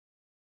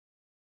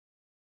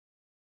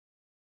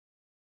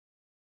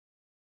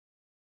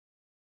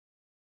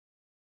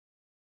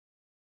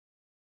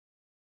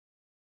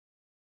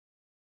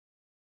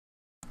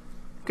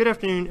Good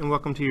afternoon and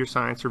welcome to your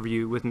science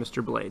review with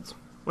Mr. Blades.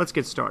 Let's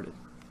get started.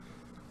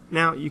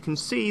 Now you can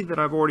see that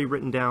I've already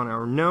written down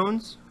our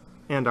knowns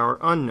and our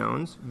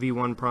unknowns,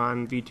 v1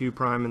 prime, v2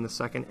 prime in the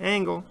second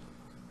angle,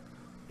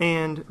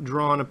 and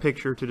drawn a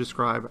picture to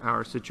describe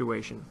our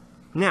situation.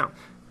 Now,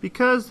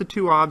 because the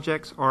two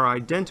objects are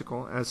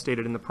identical as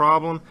stated in the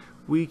problem,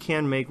 we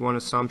can make one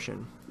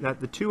assumption,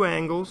 that the two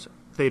angles,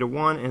 theta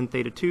 1 and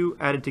theta 2,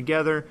 added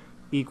together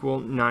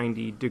equal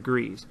 90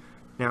 degrees.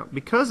 Now,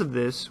 because of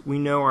this, we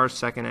know our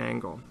second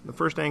angle. The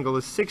first angle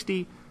is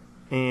 60,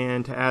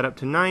 and to add up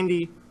to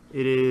 90,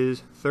 it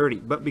is 30.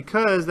 But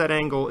because that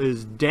angle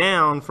is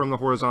down from the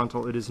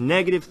horizontal, it is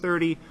negative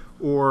 30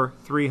 or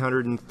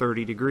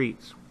 330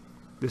 degrees.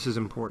 This is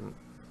important.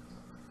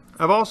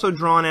 I've also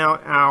drawn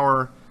out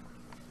our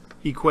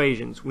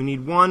equations. We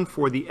need one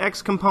for the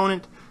x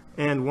component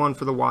and one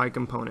for the y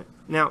component.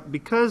 Now,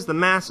 because the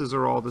masses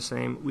are all the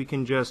same, we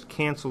can just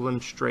cancel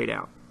them straight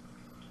out.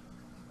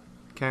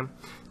 Okay.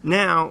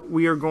 Now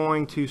we are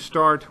going to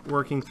start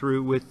working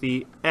through with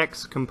the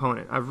x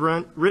component. I've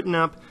written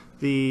up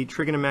the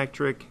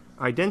trigonometric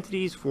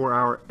identities for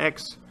our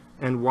x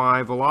and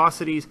y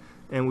velocities,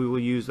 and we will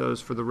use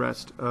those for the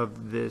rest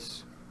of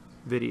this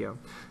video.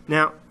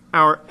 Now,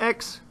 our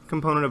x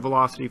component of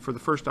velocity for the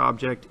first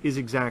object is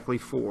exactly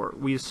 4.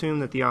 We assume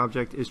that the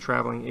object is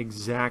traveling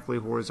exactly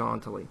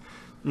horizontally.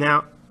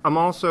 Now, I'm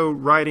also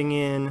writing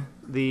in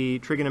the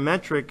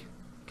trigonometric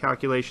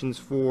calculations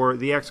for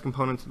the x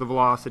components of the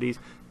velocities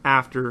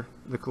after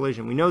the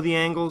collision. We know the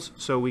angles,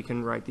 so we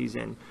can write these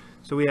in.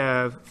 So we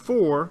have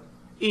 4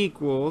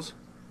 equals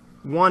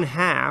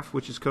 1/2,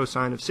 which is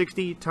cosine of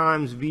 60,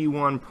 times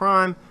v1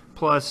 prime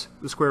plus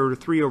the square root of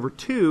 3 over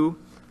 2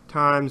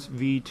 times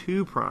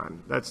v2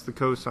 prime. That's the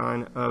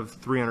cosine of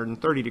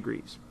 330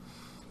 degrees.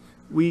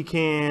 We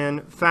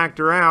can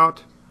factor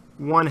out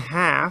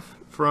 1/2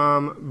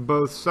 from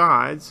both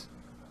sides,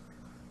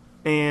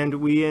 and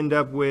we end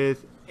up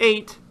with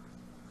 8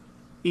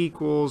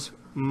 equals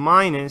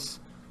minus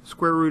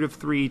square root of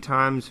 3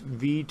 times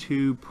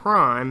v2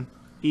 prime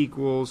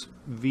equals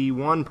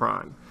v1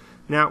 prime.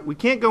 Now, we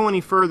can't go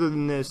any further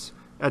than this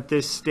at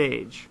this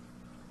stage.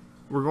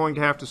 We're going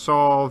to have to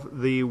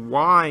solve the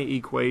y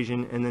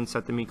equation and then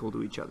set them equal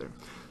to each other.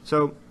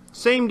 So,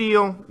 same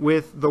deal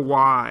with the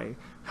y.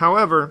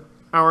 However,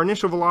 our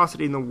initial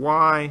velocity in the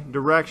y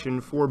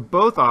direction for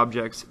both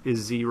objects is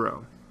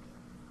 0.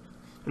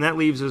 And that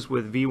leaves us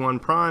with v1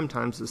 prime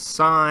times the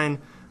sine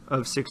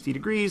of 60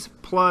 degrees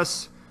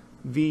plus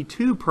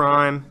v2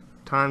 prime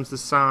times the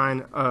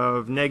sine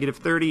of negative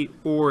 30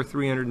 or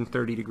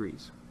 330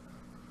 degrees.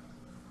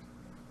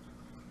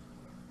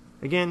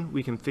 Again,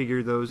 we can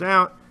figure those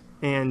out,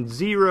 and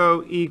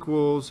 0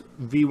 equals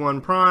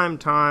v1 prime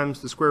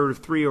times the square root of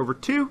 3 over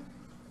 2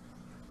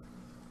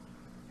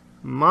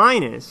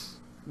 minus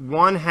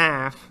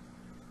 1/2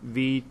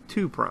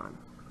 v2 prime.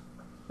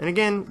 And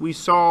again, we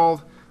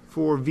solve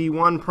for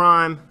v1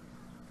 prime,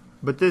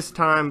 but this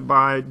time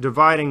by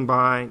dividing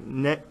by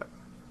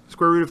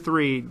square root of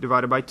 3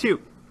 divided by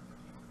 2,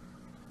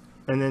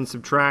 and then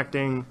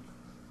subtracting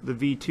the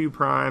v2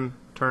 prime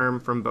term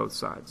from both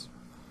sides.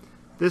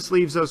 This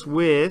leaves us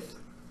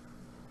with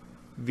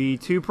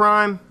v2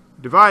 prime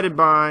divided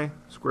by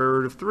square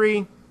root of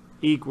 3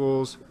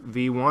 equals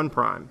v1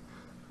 prime.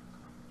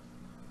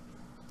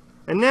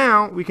 And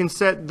now we can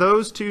set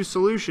those two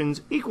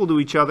solutions equal to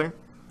each other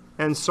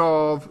and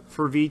solve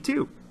for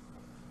v2.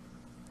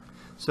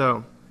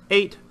 So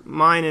 8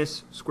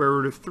 minus square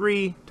root of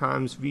 3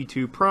 times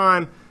v2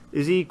 prime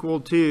is equal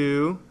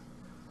to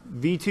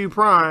v2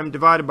 prime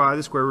divided by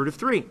the square root of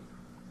 3.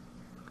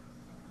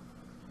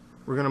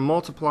 We're going to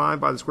multiply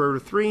by the square root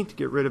of 3 to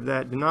get rid of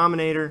that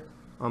denominator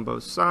on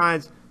both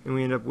sides, and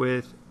we end up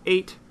with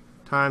 8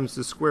 times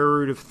the square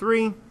root of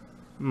 3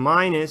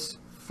 minus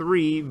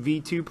 3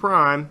 v2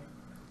 prime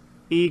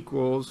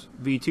equals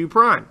v2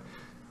 prime.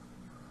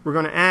 We're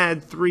going to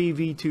add 3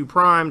 v2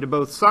 prime to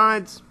both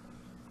sides.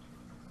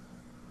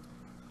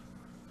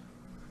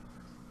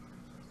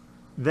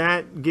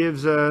 That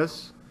gives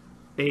us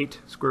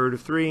 8 square root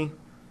of 3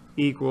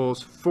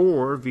 equals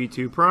 4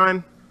 v2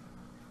 prime.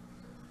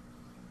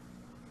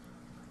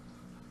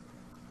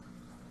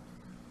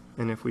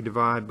 And if we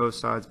divide both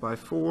sides by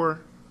 4,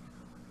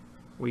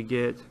 we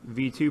get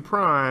v2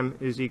 prime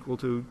is equal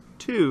to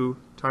 2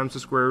 times the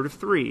square root of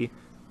 3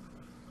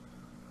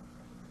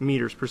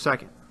 meters per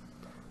second.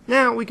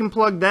 Now we can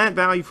plug that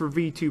value for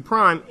v2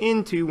 prime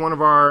into one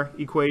of our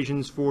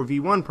equations for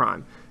v1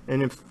 prime.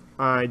 And if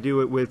I do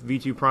it with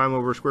v2 prime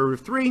over square root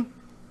of 3,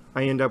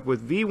 I end up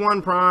with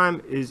v1 prime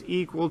is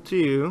equal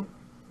to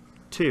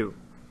 2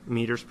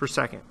 meters per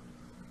second.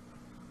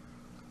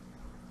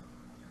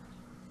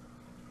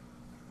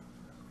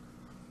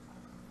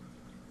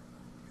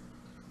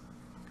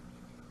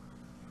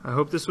 I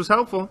hope this was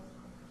helpful,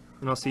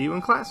 and I'll see you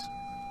in class.